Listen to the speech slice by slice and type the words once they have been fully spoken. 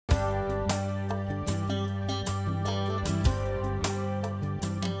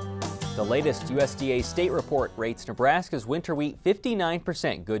The latest USDA state report rates Nebraska's winter wheat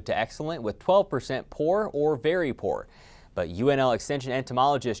 59% good to excellent with 12% poor or very poor. But UNL Extension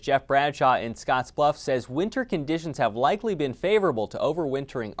entomologist Jeff Bradshaw in Scottsbluff says winter conditions have likely been favorable to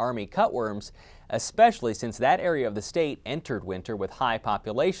overwintering Army cutworms, especially since that area of the state entered winter with high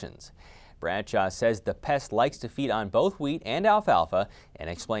populations. Bradshaw says the pest likes to feed on both wheat and alfalfa and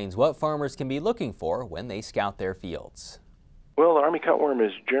explains what farmers can be looking for when they scout their fields. Well, the Army cutworm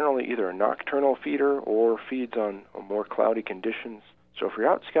is generally either a nocturnal feeder or feeds on more cloudy conditions. So if you're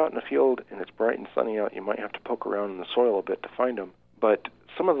out scouting a field and it's bright and sunny out, you might have to poke around in the soil a bit to find them. But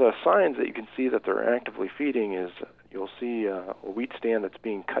some of the signs that you can see that they're actively feeding is you'll see a wheat stand that's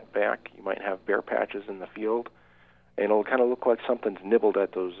being cut back. You might have bare patches in the field, and it'll kind of look like something's nibbled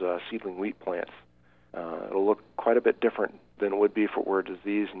at those seedling wheat plants. It'll look quite a bit different than it would be if it were a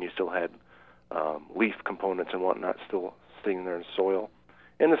disease and you still had leaf components and whatnot still sitting there in soil.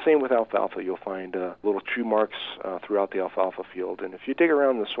 And the same with alfalfa. You'll find little chew marks throughout the alfalfa field. And if you dig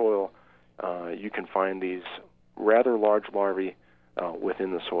around the soil, you can find these rather large larvae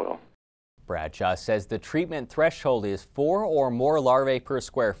within the soil. Bradshaw says the treatment threshold is 4 or more larvae per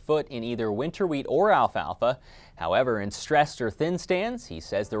square foot in either winter wheat or alfalfa. However, in stressed or thin stands, he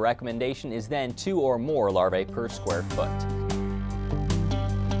says the recommendation is then 2 or more larvae per square foot.